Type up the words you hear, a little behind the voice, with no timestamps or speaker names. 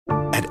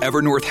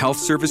Evernorth Health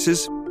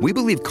Services, we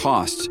believe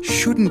costs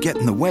shouldn't get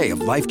in the way of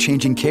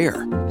life-changing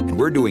care, and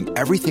we're doing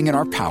everything in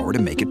our power to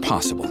make it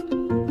possible.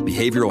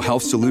 Behavioral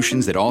health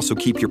solutions that also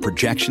keep your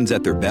projections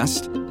at their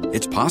best?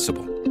 It's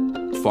possible.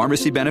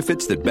 Pharmacy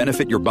benefits that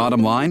benefit your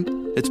bottom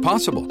line? It's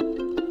possible.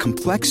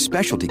 Complex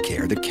specialty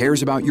care that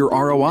cares about your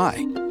ROI?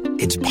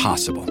 It's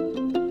possible.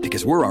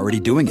 Because we're already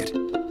doing it.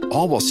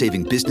 All while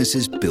saving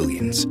businesses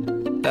billions.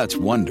 That's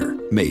Wonder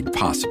made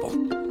possible.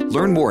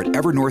 Learn more at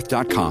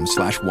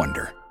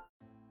evernorth.com/wonder.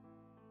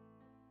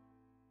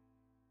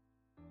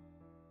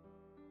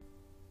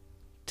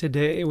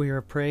 Today we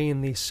are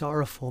praying the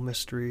Sorrowful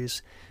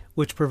mysteries,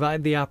 which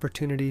provide the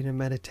opportunity to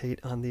meditate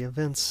on the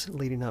events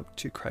leading up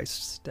to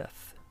Christ's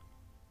death.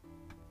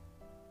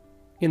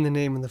 In the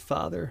name of the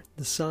Father,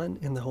 the Son,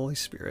 and the Holy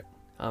Spirit.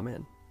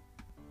 Amen.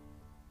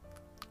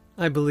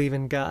 I believe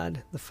in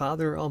God, the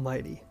Father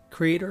Almighty,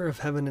 creator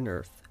of heaven and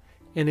earth,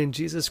 and in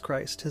Jesus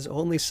Christ, his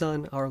only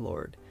Son, our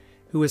Lord,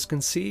 who was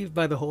conceived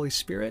by the Holy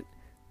Spirit,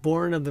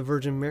 born of the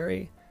Virgin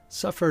Mary,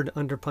 suffered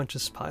under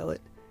Pontius Pilate,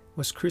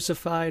 was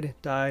crucified,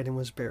 died, and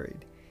was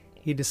buried.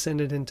 He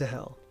descended into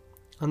hell.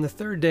 On the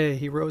third day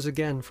he rose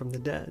again from the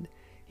dead.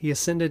 He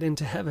ascended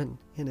into heaven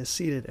and is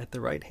seated at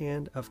the right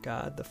hand of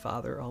God the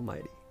Father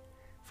Almighty.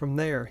 From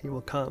there he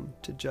will come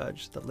to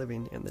judge the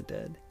living and the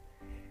dead.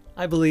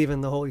 I believe in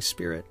the Holy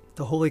Spirit,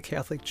 the Holy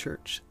Catholic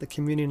Church, the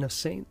communion of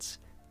saints,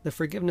 the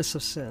forgiveness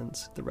of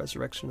sins, the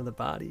resurrection of the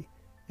body,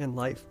 and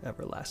life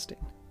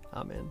everlasting.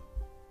 Amen.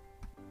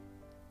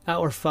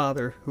 Our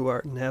Father, who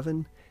art in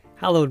heaven,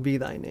 hallowed be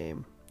thy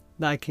name.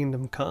 Thy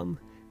kingdom come,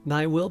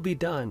 thy will be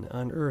done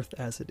on earth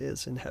as it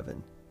is in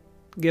heaven.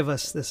 Give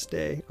us this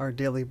day our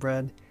daily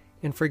bread,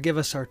 and forgive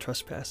us our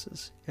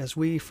trespasses, as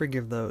we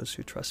forgive those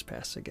who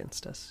trespass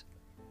against us.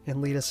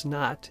 And lead us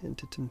not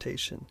into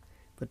temptation,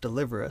 but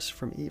deliver us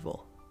from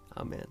evil.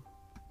 Amen.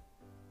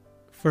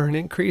 For an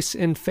increase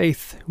in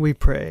faith, we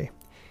pray.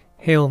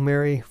 Hail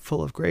Mary,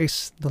 full of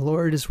grace, the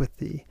Lord is with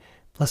thee.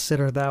 Blessed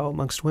art thou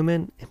amongst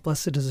women, and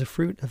blessed is the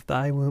fruit of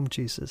thy womb,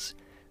 Jesus.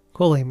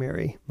 Holy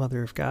Mary,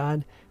 Mother of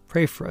God,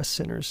 pray for us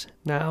sinners,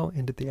 now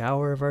and at the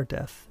hour of our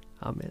death.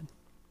 Amen.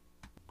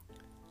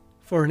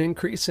 For an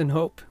increase in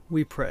hope,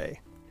 we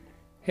pray.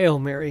 Hail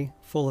Mary,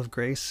 full of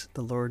grace,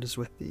 the Lord is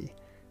with thee.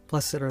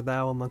 Blessed art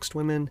thou amongst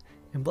women,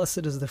 and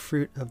blessed is the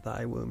fruit of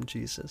thy womb,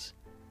 Jesus.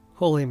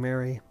 Holy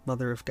Mary,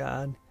 Mother of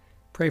God,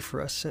 pray for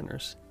us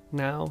sinners,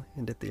 now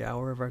and at the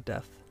hour of our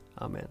death.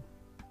 Amen.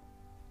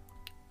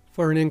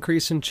 For an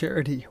increase in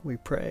charity, we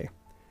pray.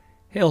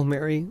 Hail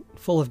Mary,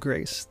 full of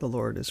grace, the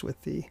Lord is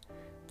with thee.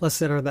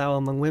 Blessed art thou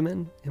among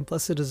women, and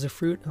blessed is the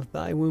fruit of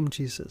thy womb,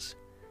 Jesus.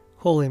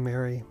 Holy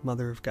Mary,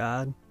 Mother of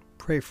God,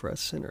 pray for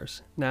us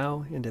sinners,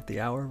 now and at the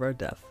hour of our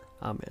death.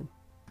 Amen.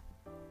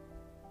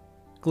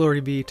 Glory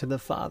be to the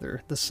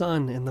Father, the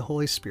Son, and the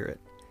Holy Spirit,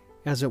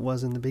 as it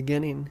was in the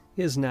beginning,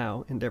 is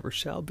now, and ever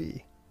shall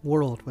be,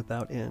 world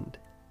without end.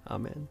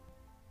 Amen.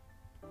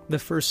 The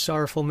first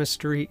sorrowful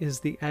mystery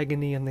is the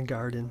agony in the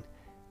garden.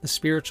 The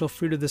spiritual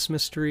fruit of this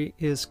mystery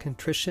is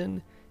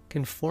contrition,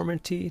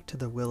 conformity to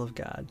the will of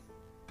God.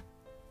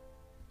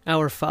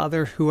 Our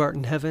Father, who art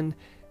in heaven,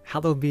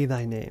 hallowed be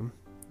thy name.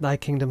 Thy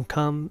kingdom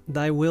come,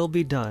 thy will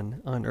be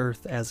done, on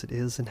earth as it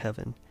is in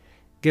heaven.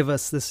 Give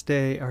us this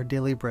day our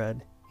daily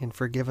bread, and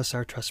forgive us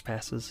our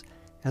trespasses,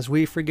 as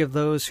we forgive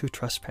those who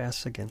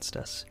trespass against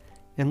us.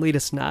 And lead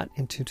us not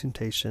into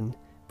temptation,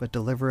 but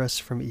deliver us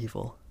from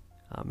evil.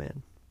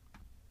 Amen.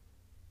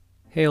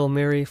 Hail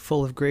Mary,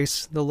 full of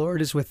grace, the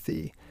Lord is with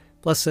thee.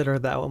 Blessed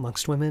art thou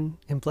amongst women,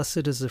 and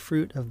blessed is the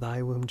fruit of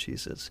thy womb,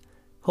 Jesus.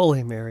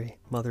 Holy Mary,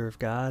 Mother of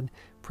God,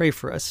 pray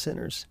for us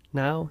sinners,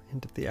 now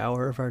and at the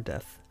hour of our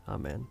death.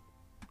 Amen.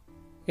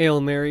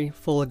 Hail Mary,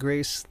 full of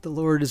grace, the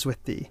Lord is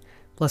with thee.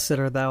 Blessed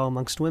art thou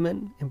amongst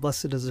women, and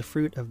blessed is the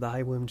fruit of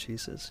thy womb,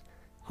 Jesus.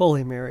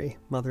 Holy Mary,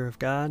 Mother of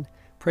God,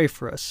 pray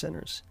for us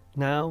sinners,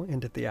 now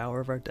and at the hour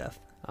of our death.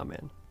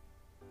 Amen.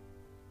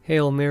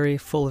 Hail Mary,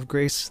 full of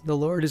grace, the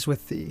Lord is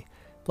with thee.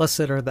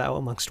 Blessed art thou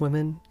amongst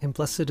women, and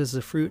blessed is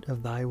the fruit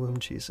of thy womb,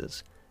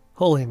 Jesus.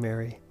 Holy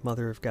Mary,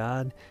 Mother of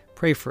God,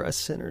 pray for us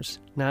sinners,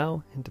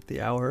 now and at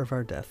the hour of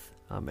our death.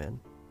 Amen.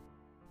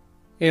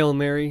 Hail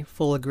Mary,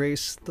 full of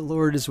grace, the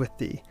Lord is with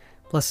thee.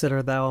 Blessed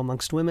art thou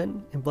amongst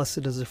women, and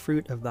blessed is the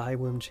fruit of thy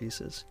womb,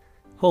 Jesus.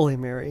 Holy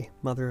Mary,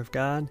 Mother of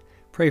God,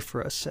 pray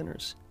for us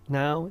sinners,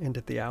 now and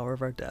at the hour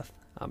of our death.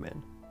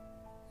 Amen.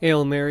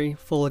 Hail Mary,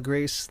 full of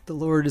grace, the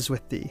Lord is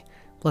with thee.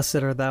 Blessed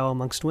art thou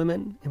amongst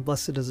women, and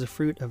blessed is the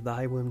fruit of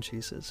thy womb,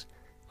 Jesus.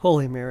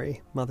 Holy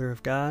Mary, Mother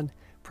of God,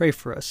 pray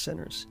for us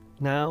sinners,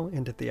 now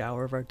and at the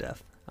hour of our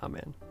death.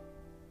 Amen.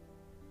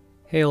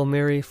 Hail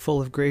Mary, full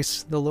of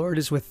grace, the Lord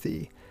is with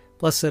thee.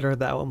 Blessed art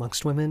thou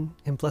amongst women,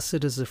 and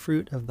blessed is the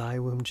fruit of thy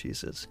womb,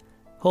 Jesus.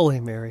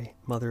 Holy Mary,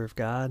 Mother of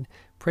God,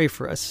 pray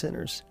for us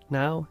sinners,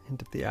 now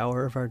and at the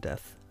hour of our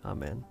death.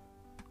 Amen.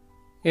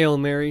 Hail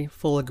Mary,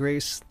 full of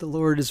grace, the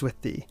Lord is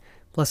with thee.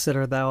 Blessed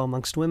art thou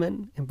amongst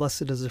women, and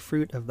blessed is the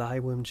fruit of thy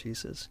womb,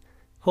 Jesus.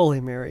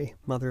 Holy Mary,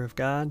 Mother of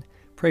God,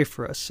 pray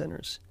for us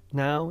sinners,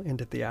 now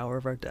and at the hour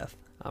of our death.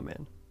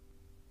 Amen.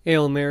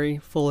 Hail Mary,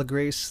 full of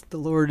grace, the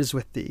Lord is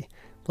with thee.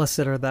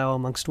 Blessed art thou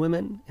amongst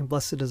women, and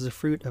blessed is the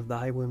fruit of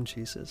thy womb,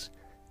 Jesus.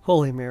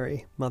 Holy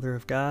Mary, Mother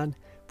of God,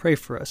 pray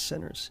for us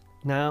sinners,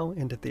 now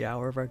and at the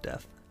hour of our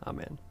death.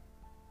 Amen.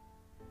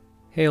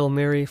 Hail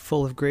Mary,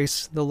 full of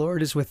grace, the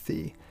Lord is with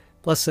thee.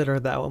 Blessed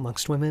art thou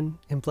amongst women,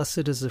 and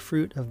blessed is the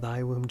fruit of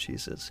thy womb,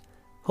 Jesus.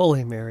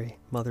 Holy Mary,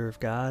 Mother of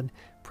God,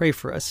 pray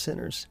for us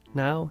sinners,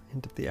 now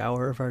and at the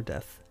hour of our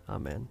death.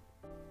 Amen.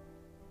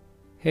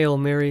 Hail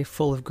Mary,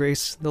 full of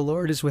grace, the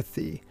Lord is with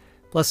thee.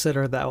 Blessed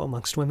art thou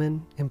amongst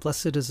women, and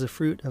blessed is the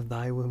fruit of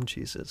thy womb,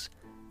 Jesus.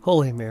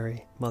 Holy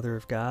Mary, Mother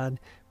of God,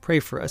 pray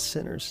for us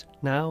sinners,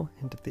 now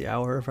and at the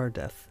hour of our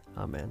death.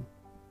 Amen.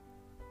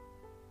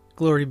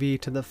 Glory be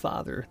to the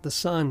Father, the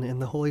Son,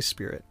 and the Holy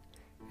Spirit,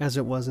 as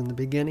it was in the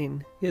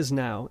beginning, is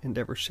now, and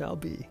ever shall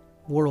be,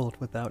 world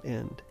without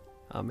end.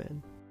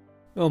 Amen.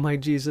 O my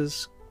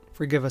Jesus,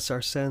 forgive us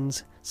our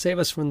sins, save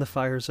us from the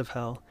fires of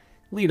hell,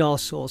 lead all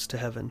souls to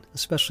heaven,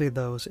 especially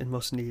those in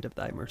most need of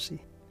thy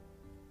mercy.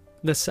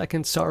 The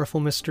second sorrowful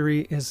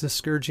mystery is the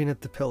scourging at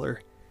the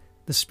pillar.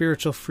 The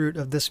spiritual fruit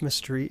of this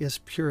mystery is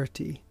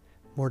purity,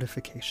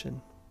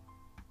 mortification.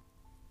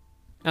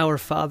 Our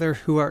Father,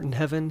 who art in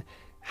heaven,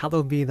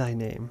 hallowed be thy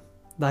name.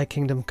 Thy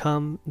kingdom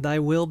come, thy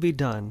will be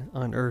done,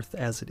 on earth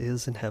as it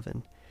is in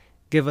heaven.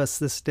 Give us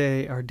this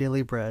day our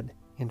daily bread,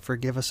 and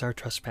forgive us our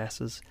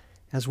trespasses,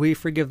 as we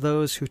forgive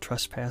those who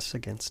trespass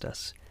against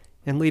us.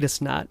 And lead us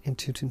not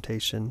into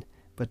temptation,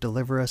 but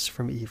deliver us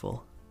from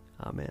evil.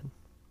 Amen.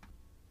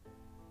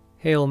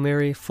 Hail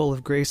Mary, full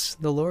of grace,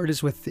 the Lord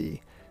is with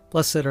thee.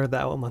 Blessed art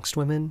thou amongst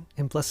women,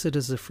 and blessed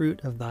is the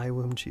fruit of thy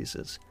womb,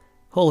 Jesus.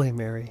 Holy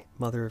Mary,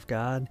 Mother of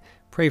God,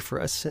 pray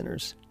for us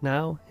sinners,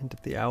 now and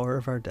at the hour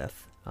of our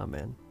death.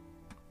 Amen.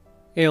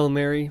 Hail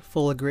Mary,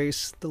 full of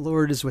grace, the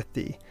Lord is with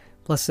thee.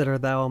 Blessed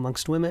art thou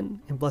amongst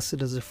women, and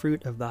blessed is the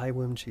fruit of thy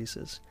womb,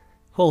 Jesus.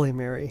 Holy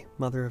Mary,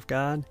 Mother of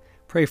God,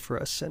 pray for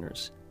us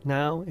sinners,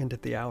 now and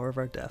at the hour of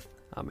our death.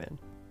 Amen.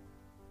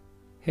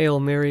 Hail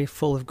Mary,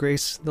 full of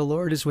grace, the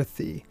Lord is with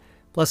thee.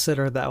 Blessed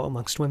art thou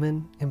amongst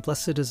women, and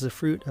blessed is the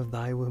fruit of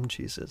thy womb,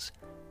 Jesus.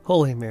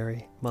 Holy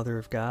Mary, Mother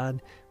of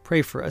God,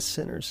 pray for us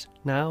sinners,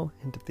 now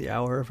and at the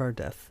hour of our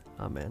death.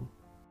 Amen.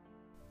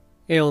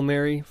 Hail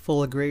Mary,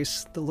 full of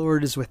grace, the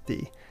Lord is with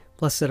thee.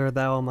 Blessed art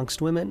thou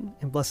amongst women,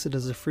 and blessed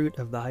is the fruit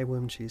of thy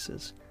womb,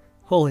 Jesus.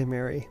 Holy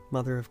Mary,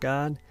 Mother of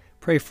God,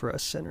 pray for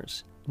us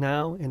sinners,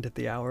 now and at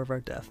the hour of our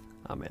death.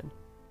 Amen.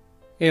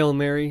 Hail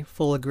Mary,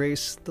 full of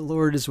grace, the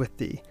Lord is with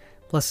thee.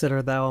 Blessed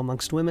art thou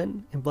amongst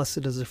women, and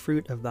blessed is the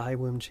fruit of thy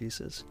womb,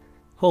 Jesus.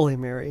 Holy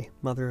Mary,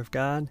 Mother of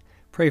God,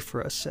 pray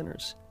for us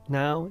sinners,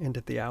 now and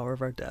at the hour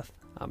of our death.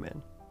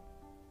 Amen.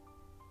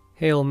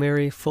 Hail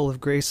Mary, full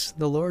of grace,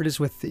 the Lord is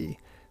with thee.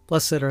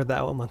 Blessed art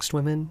thou amongst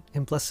women,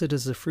 and blessed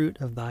is the fruit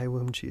of thy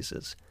womb,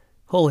 Jesus.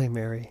 Holy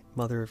Mary,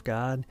 Mother of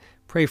God,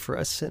 pray for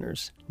us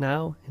sinners,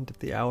 now and at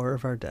the hour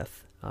of our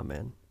death.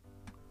 Amen.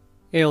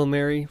 Hail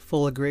Mary,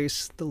 full of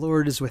grace, the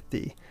Lord is with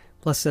thee.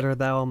 Blessed art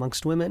thou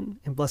amongst women,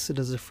 and blessed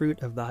is the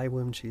fruit of thy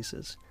womb,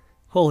 Jesus.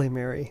 Holy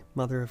Mary,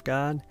 Mother of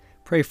God,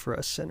 pray for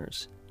us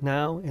sinners,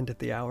 now and at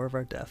the hour of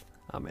our death.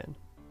 Amen.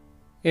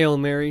 Hail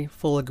Mary,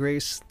 full of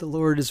grace, the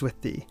Lord is with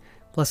thee.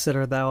 Blessed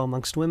art thou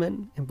amongst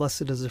women, and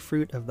blessed is the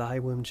fruit of thy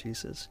womb,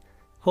 Jesus.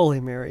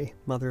 Holy Mary,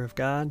 Mother of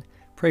God,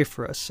 pray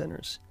for us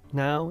sinners,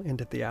 now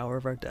and at the hour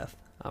of our death.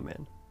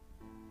 Amen.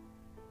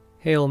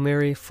 Hail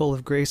Mary, full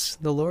of grace,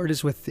 the Lord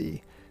is with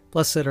thee.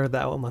 Blessed art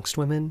thou amongst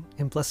women,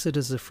 and blessed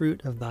is the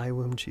fruit of thy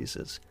womb,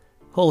 Jesus.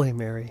 Holy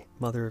Mary,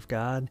 Mother of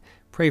God,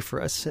 pray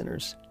for us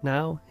sinners,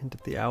 now and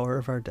at the hour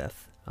of our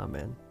death.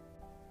 Amen.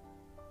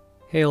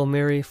 Hail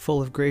Mary,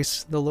 full of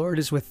grace, the Lord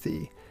is with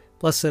thee.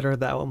 Blessed art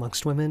thou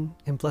amongst women,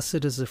 and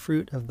blessed is the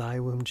fruit of thy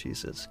womb,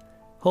 Jesus.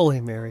 Holy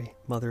Mary,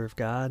 Mother of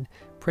God,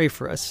 pray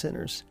for us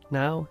sinners,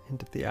 now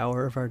and at the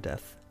hour of our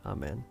death.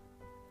 Amen.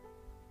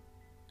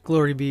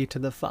 Glory be to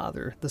the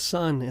Father, the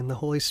Son, and the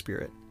Holy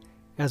Spirit,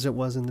 as it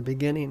was in the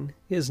beginning,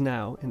 is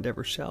now, and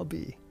ever shall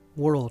be,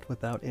 world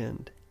without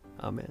end.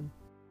 Amen.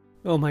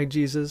 O my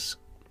Jesus,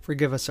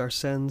 forgive us our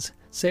sins,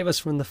 save us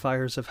from the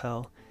fires of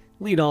hell,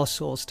 lead all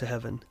souls to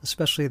heaven,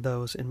 especially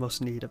those in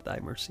most need of thy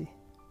mercy.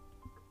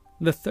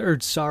 The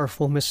third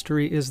sorrowful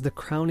mystery is the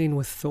crowning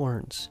with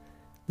thorns.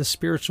 The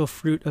spiritual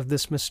fruit of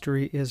this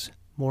mystery is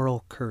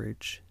moral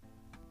courage.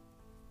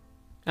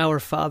 Our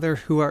Father,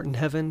 who art in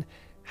heaven,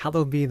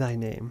 hallowed be thy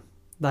name.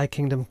 Thy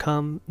kingdom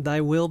come,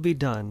 thy will be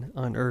done,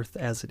 on earth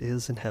as it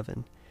is in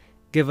heaven.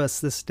 Give us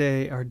this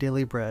day our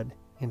daily bread,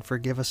 and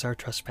forgive us our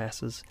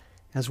trespasses,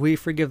 as we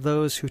forgive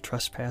those who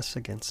trespass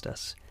against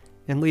us.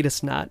 And lead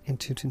us not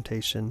into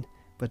temptation,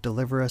 but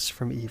deliver us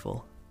from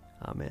evil.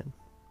 Amen.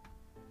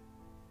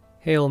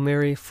 Hail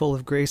Mary, full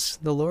of grace,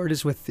 the Lord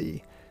is with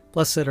thee.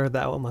 Blessed art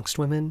thou amongst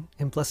women,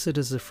 and blessed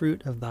is the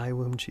fruit of thy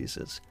womb,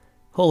 Jesus.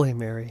 Holy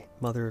Mary,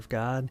 Mother of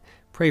God,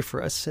 pray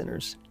for us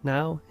sinners,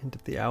 now and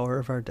at the hour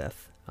of our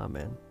death.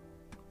 Amen.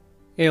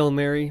 Hail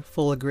Mary,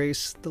 full of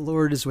grace, the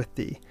Lord is with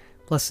thee.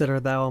 Blessed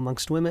art thou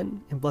amongst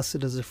women, and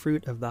blessed is the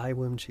fruit of thy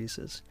womb,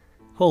 Jesus.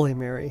 Holy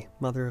Mary,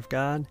 Mother of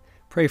God,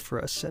 pray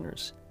for us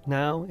sinners,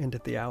 now and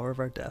at the hour of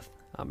our death.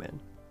 Amen.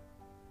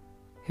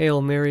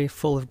 Hail Mary,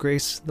 full of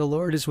grace, the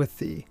Lord is with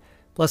thee.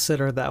 Blessed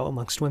art thou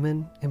amongst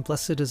women, and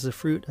blessed is the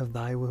fruit of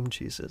thy womb,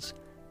 Jesus.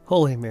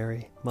 Holy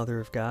Mary, Mother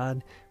of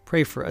God,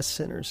 pray for us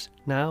sinners,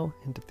 now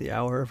and at the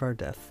hour of our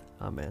death.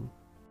 Amen.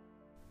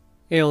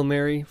 Hail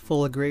Mary,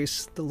 full of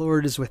grace, the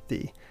Lord is with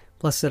thee.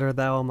 Blessed art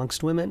thou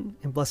amongst women,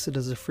 and blessed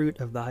is the fruit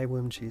of thy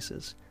womb,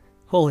 Jesus.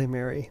 Holy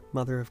Mary,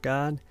 Mother of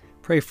God,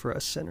 pray for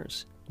us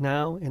sinners,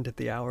 now and at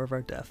the hour of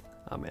our death.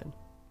 Amen.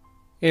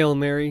 Hail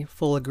Mary,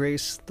 full of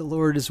grace, the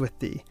Lord is with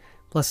thee.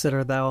 Blessed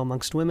art thou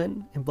amongst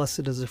women, and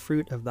blessed is the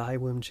fruit of thy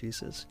womb,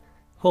 Jesus.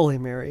 Holy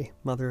Mary,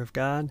 Mother of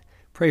God,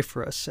 pray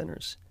for us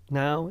sinners,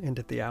 now and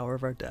at the hour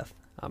of our death.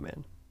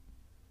 Amen.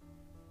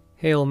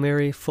 Hail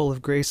Mary, full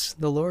of grace,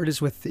 the Lord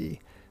is with thee.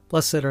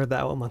 Blessed art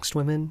thou amongst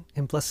women,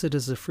 and blessed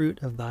is the fruit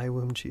of thy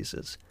womb,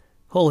 Jesus.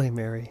 Holy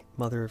Mary,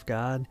 Mother of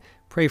God,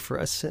 pray for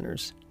us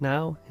sinners,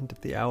 now and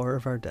at the hour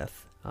of our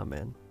death.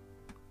 Amen.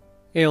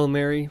 Hail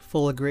Mary,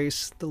 full of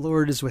grace, the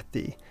Lord is with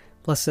thee.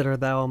 Blessed art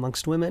thou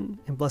amongst women,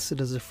 and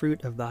blessed is the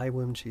fruit of thy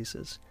womb,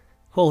 Jesus.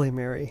 Holy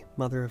Mary,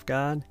 Mother of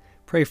God,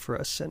 pray for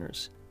us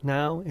sinners,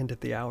 now and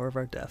at the hour of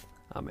our death.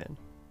 Amen.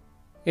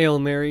 Hail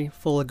Mary,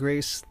 full of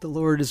grace, the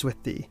Lord is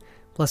with thee.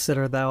 Blessed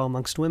art thou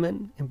amongst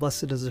women, and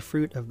blessed is the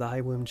fruit of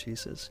thy womb,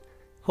 Jesus.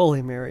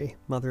 Holy Mary,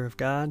 Mother of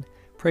God,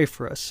 pray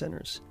for us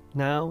sinners,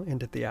 now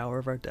and at the hour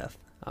of our death.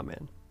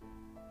 Amen.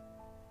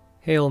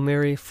 Hail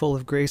Mary, full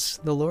of grace,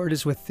 the Lord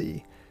is with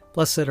thee.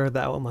 Blessed art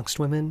thou amongst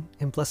women,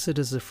 and blessed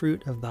is the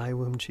fruit of thy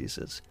womb,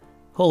 Jesus.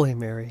 Holy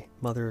Mary,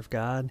 Mother of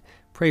God,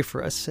 pray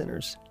for us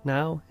sinners,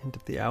 now and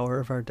at the hour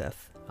of our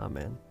death.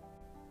 Amen.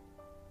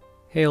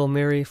 Hail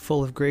Mary,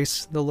 full of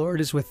grace, the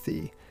Lord is with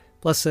thee.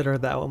 Blessed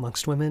art thou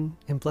amongst women,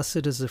 and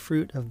blessed is the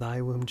fruit of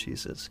thy womb,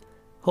 Jesus.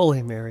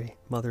 Holy Mary,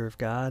 Mother of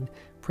God,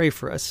 pray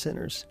for us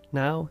sinners,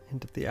 now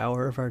and at the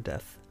hour of our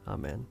death.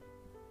 Amen.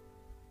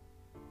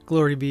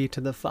 Glory be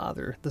to the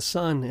Father, the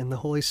Son, and the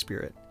Holy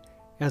Spirit,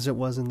 as it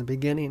was in the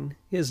beginning,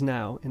 is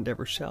now, and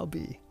ever shall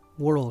be,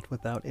 world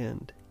without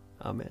end.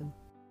 Amen.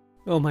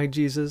 O my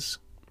Jesus,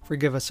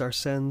 forgive us our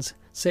sins,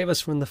 save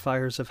us from the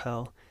fires of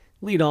hell,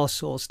 lead all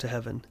souls to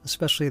heaven,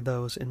 especially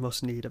those in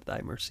most need of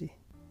thy mercy.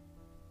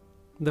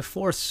 The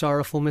fourth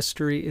sorrowful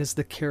mystery is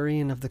the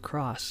carrying of the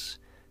cross.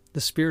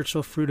 The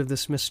spiritual fruit of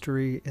this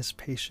mystery is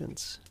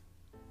patience.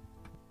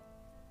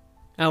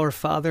 Our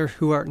Father,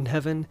 who art in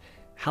heaven,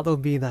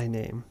 hallowed be thy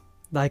name.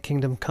 Thy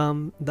kingdom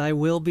come, thy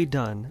will be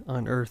done,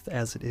 on earth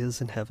as it is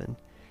in heaven.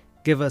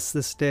 Give us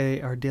this day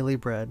our daily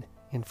bread,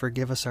 and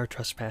forgive us our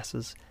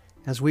trespasses,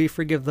 as we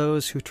forgive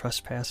those who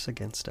trespass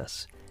against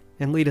us.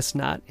 And lead us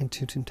not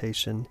into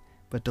temptation,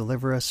 but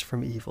deliver us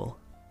from evil.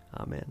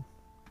 Amen.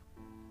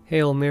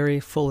 Hail Mary,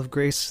 full of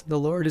grace, the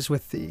Lord is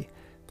with thee.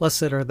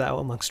 Blessed art thou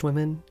amongst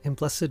women, and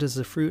blessed is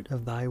the fruit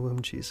of thy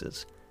womb,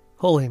 Jesus.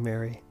 Holy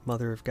Mary,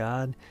 Mother of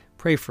God,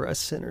 pray for us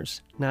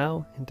sinners,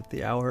 now and at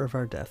the hour of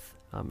our death.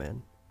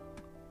 Amen.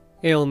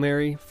 Hail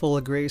Mary, full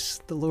of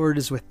grace, the Lord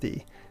is with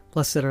thee.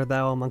 Blessed art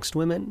thou amongst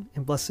women,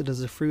 and blessed is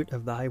the fruit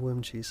of thy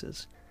womb,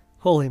 Jesus.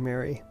 Holy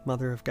Mary,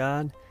 Mother of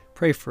God,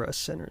 pray for us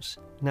sinners,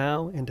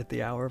 now and at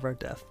the hour of our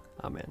death.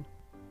 Amen.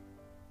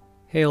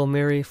 Hail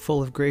Mary,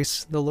 full of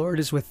grace, the Lord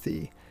is with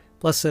thee.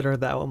 Blessed art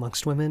thou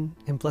amongst women,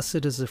 and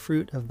blessed is the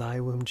fruit of thy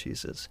womb,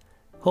 Jesus.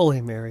 Holy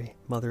Mary,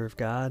 Mother of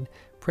God,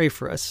 pray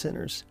for us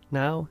sinners,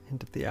 now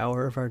and at the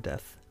hour of our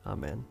death.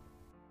 Amen.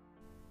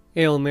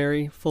 Hail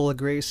Mary, full of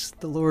grace,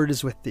 the Lord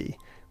is with thee.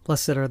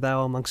 Blessed art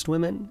thou amongst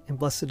women, and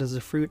blessed is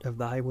the fruit of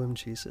thy womb,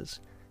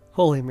 Jesus.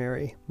 Holy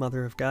Mary,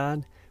 Mother of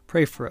God,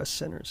 pray for us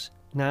sinners,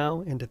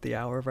 now and at the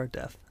hour of our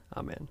death.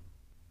 Amen.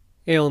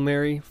 Hail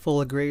Mary, full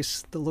of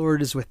grace, the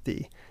Lord is with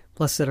thee.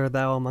 Blessed art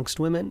thou amongst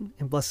women,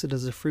 and blessed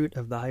is the fruit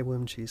of thy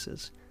womb,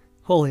 Jesus.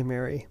 Holy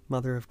Mary,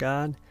 Mother of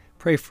God,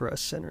 pray for us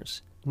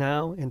sinners,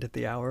 now and at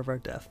the hour of our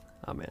death.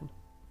 Amen.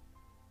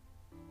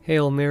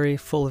 Hail Mary,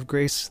 full of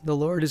grace, the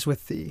Lord is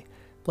with thee.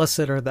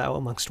 Blessed art thou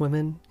amongst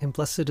women, and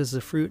blessed is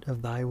the fruit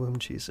of thy womb,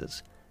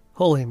 Jesus.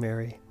 Holy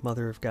Mary,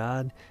 Mother of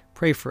God,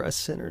 pray for us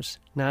sinners,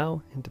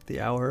 now and at the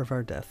hour of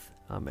our death.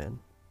 Amen.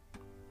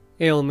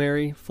 Hail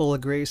Mary, full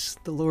of grace,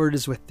 the Lord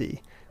is with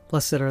thee.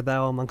 Blessed art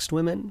thou amongst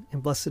women,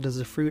 and blessed is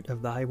the fruit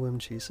of thy womb,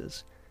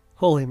 Jesus.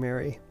 Holy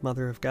Mary,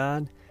 Mother of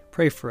God,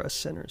 pray for us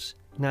sinners,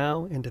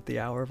 now and at the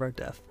hour of our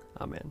death.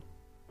 Amen.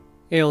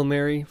 Hail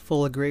Mary,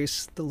 full of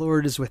grace, the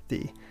Lord is with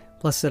thee.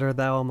 Blessed art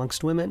thou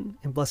amongst women,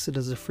 and blessed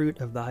is the fruit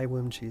of thy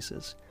womb,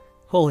 Jesus.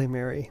 Holy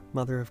Mary,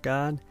 Mother of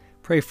God,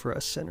 pray for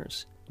us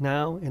sinners,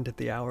 now and at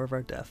the hour of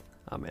our death.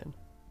 Amen.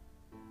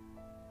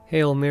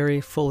 Hail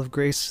Mary, full of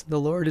grace, the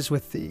Lord is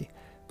with thee.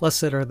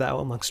 Blessed art thou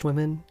amongst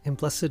women, and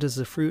blessed is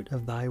the fruit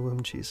of thy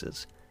womb,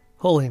 Jesus.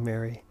 Holy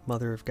Mary,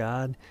 Mother of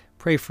God,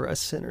 pray for us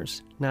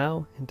sinners,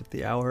 now and at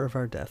the hour of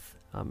our death.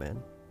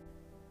 Amen.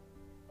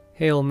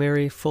 Hail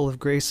Mary, full of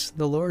grace,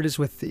 the Lord is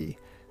with thee.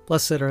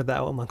 Blessed art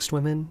thou amongst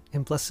women,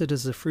 and blessed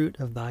is the fruit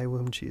of thy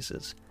womb,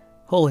 Jesus.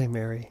 Holy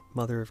Mary,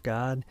 Mother of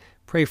God,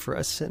 pray for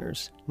us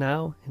sinners,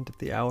 now and at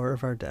the hour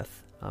of our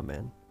death.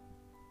 Amen.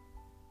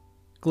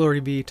 Glory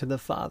be to the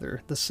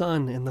Father, the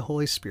Son, and the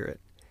Holy Spirit,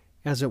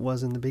 as it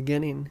was in the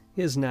beginning,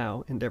 is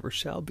now, and ever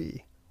shall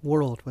be,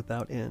 world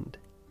without end.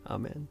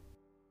 Amen.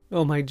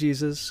 O my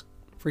Jesus,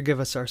 forgive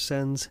us our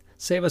sins,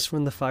 save us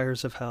from the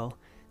fires of hell,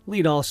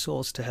 lead all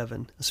souls to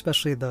heaven,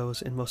 especially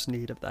those in most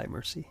need of thy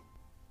mercy.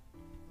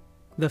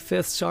 The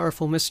fifth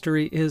sorrowful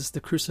mystery is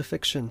the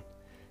crucifixion.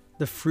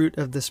 The fruit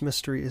of this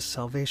mystery is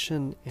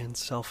salvation and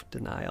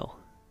self-denial.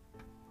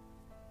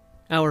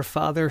 Our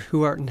Father,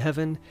 who art in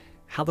heaven,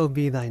 hallowed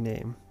be thy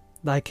name.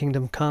 Thy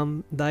kingdom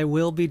come, thy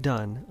will be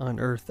done, on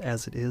earth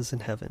as it is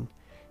in heaven.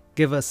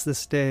 Give us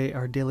this day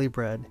our daily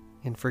bread,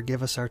 and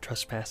forgive us our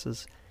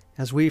trespasses,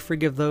 as we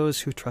forgive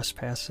those who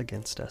trespass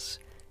against us.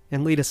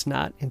 And lead us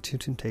not into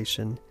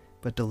temptation,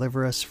 but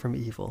deliver us from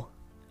evil.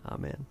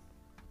 Amen.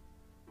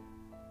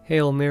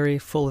 Hail Mary,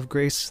 full of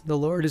grace, the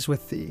Lord is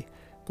with thee.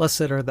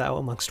 Blessed art thou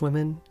amongst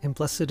women, and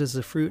blessed is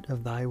the fruit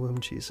of thy womb,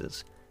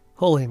 Jesus.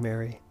 Holy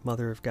Mary,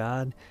 Mother of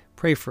God,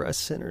 pray for us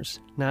sinners,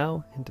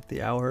 now and at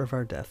the hour of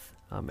our death.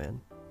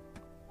 Amen.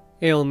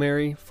 Hail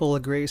Mary, full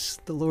of grace,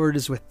 the Lord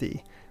is with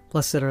thee.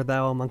 Blessed art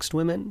thou amongst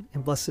women,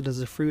 and blessed is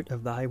the fruit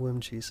of thy womb,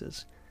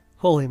 Jesus.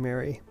 Holy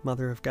Mary,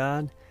 Mother of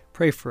God,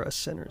 pray for us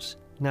sinners,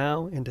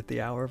 now and at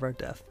the hour of our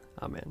death.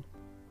 Amen.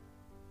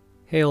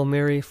 Hail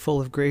Mary,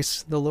 full of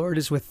grace, the Lord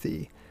is with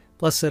thee.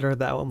 Blessed art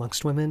thou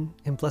amongst women,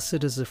 and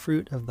blessed is the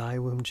fruit of thy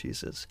womb,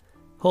 Jesus.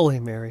 Holy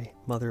Mary,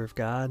 Mother of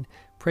God,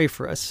 pray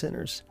for us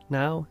sinners,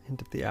 now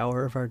and at the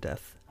hour of our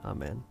death.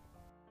 Amen.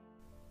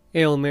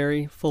 Hail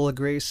Mary, full of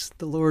grace,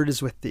 the Lord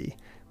is with thee.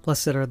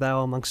 Blessed art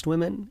thou amongst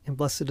women, and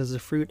blessed is the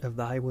fruit of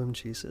thy womb,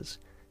 Jesus.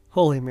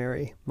 Holy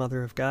Mary,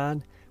 Mother of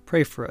God,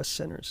 pray for us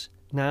sinners,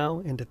 now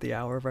and at the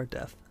hour of our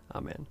death.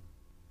 Amen.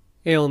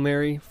 Hail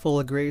Mary, full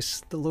of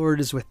grace, the Lord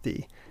is with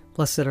thee.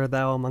 Blessed art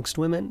thou amongst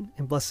women,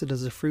 and blessed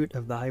is the fruit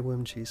of thy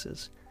womb,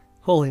 Jesus.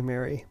 Holy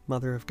Mary,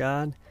 Mother of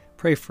God,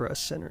 pray for us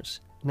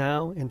sinners,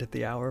 now and at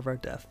the hour of our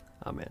death.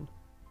 Amen.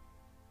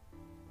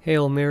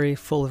 Hail Mary,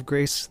 full of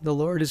grace, the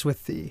Lord is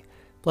with thee.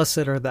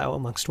 Blessed art thou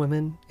amongst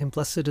women, and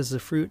blessed is the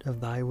fruit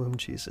of thy womb,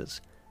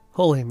 Jesus.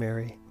 Holy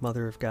Mary,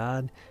 Mother of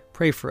God,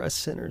 pray for us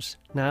sinners,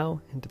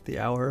 now and at the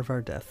hour of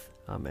our death.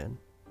 Amen.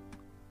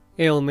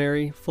 Hail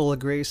Mary, full of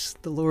grace,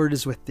 the Lord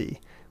is with thee.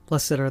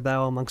 Blessed art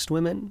thou amongst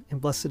women,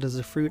 and blessed is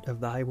the fruit of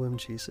thy womb,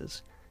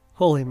 Jesus.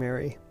 Holy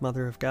Mary,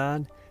 Mother of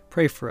God,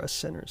 pray for us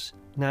sinners,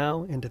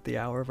 now and at the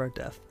hour of our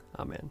death.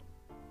 Amen.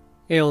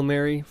 Hail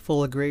Mary,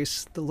 full of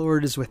grace, the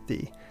Lord is with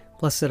thee.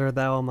 Blessed art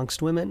thou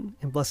amongst women,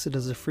 and blessed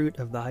is the fruit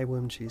of thy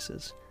womb,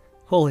 Jesus.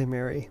 Holy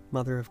Mary,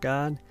 Mother of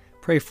God,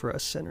 pray for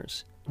us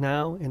sinners,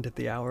 now and at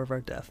the hour of our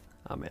death.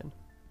 Amen.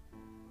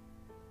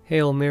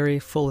 Hail Mary,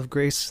 full of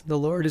grace, the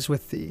Lord is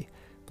with thee.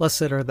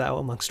 Blessed art thou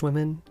amongst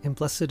women, and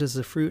blessed is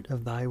the fruit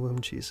of thy womb,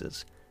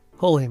 Jesus.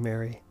 Holy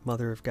Mary,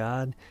 Mother of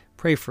God,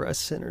 pray for us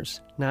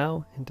sinners,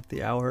 now and at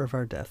the hour of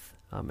our death.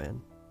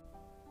 Amen.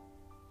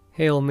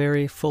 Hail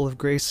Mary, full of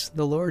grace,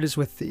 the Lord is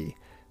with thee.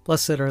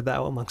 Blessed art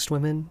thou amongst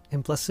women,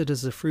 and blessed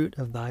is the fruit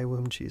of thy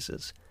womb,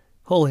 Jesus.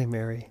 Holy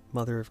Mary,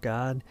 Mother of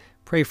God,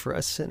 pray for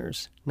us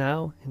sinners,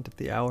 now and at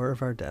the hour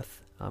of our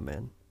death.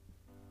 Amen.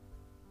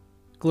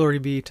 Glory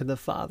be to the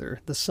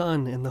Father, the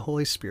Son, and the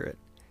Holy Spirit,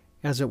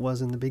 as it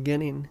was in the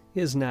beginning,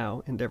 is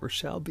now, and ever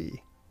shall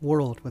be,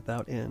 world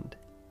without end.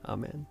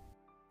 Amen.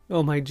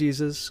 O my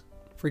Jesus,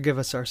 forgive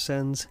us our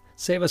sins,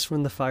 save us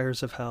from the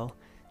fires of hell,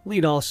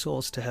 lead all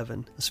souls to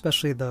heaven,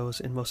 especially those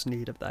in most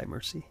need of thy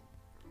mercy.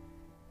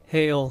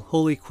 Hail,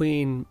 Holy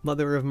Queen,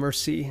 Mother of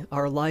Mercy,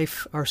 our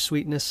life, our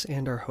sweetness,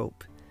 and our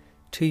hope.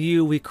 To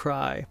you we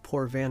cry,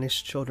 poor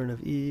vanished children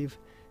of Eve.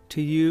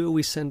 To you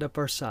we send up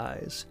our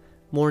sighs,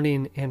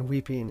 mourning and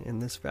weeping in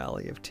this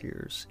valley of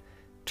tears.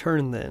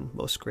 Turn then,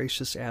 most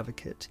gracious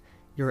Advocate,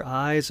 your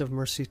eyes of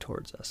mercy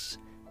towards us,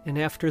 and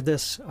after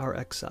this our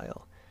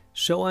exile,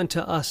 show unto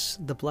us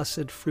the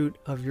blessed fruit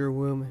of your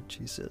womb,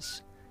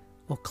 Jesus.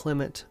 O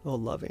clement, O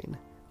loving,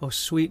 O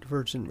sweet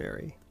Virgin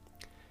Mary,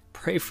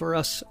 pray for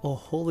us, O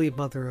Holy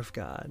Mother of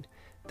God,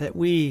 that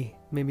we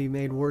may be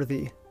made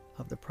worthy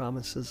of the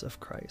promises of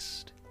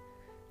Christ.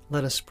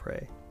 Let us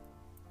pray.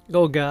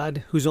 O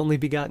God, whose only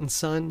begotten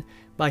Son,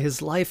 by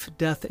his life,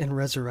 death, and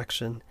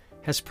resurrection,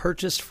 has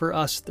purchased for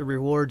us the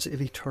rewards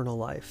of eternal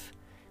life,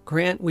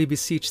 grant, we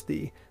beseech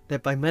thee,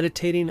 that by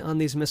meditating on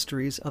these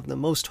mysteries of the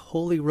most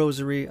holy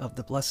Rosary of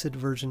the Blessed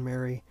Virgin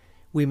Mary,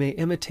 we may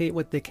imitate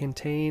what they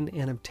contain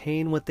and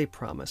obtain what they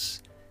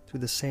promise,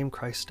 through the same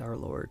Christ our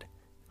Lord.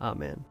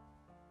 Amen.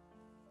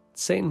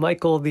 Saint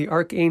Michael the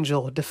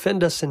Archangel,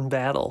 defend us in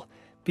battle.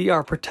 Be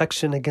our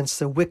protection against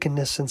the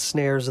wickedness and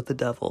snares of the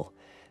devil.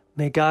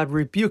 May God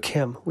rebuke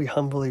him, we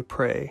humbly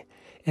pray.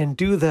 And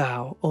do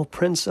thou, O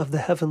Prince of the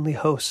heavenly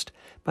host,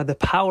 by the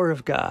power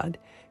of God,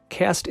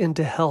 cast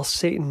into hell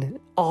Satan and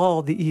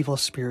all the evil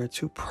spirits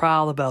who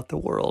prowl about the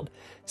world,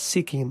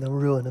 seeking the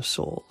ruin of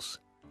souls.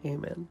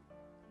 Amen.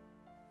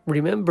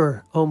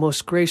 Remember, O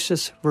most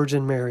gracious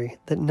Virgin Mary,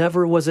 that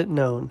never was it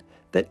known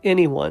that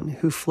anyone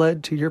who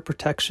fled to your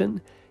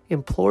protection,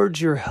 implored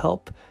your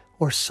help,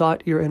 or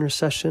sought your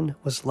intercession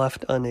was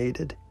left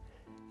unaided.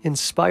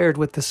 Inspired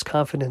with this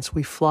confidence,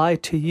 we fly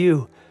to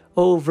you,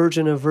 O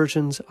Virgin of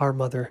Virgins, our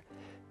Mother.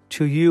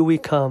 To you we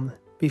come,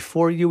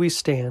 before you we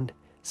stand,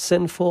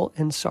 sinful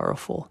and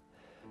sorrowful.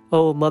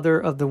 O Mother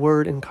of the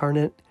Word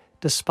incarnate,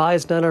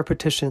 despise not our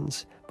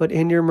petitions, but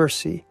in your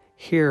mercy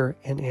hear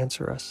and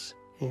answer us.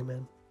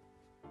 Amen.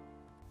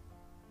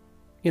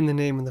 In the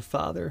name of the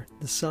Father,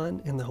 the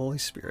Son, and the Holy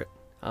Spirit.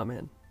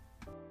 Amen.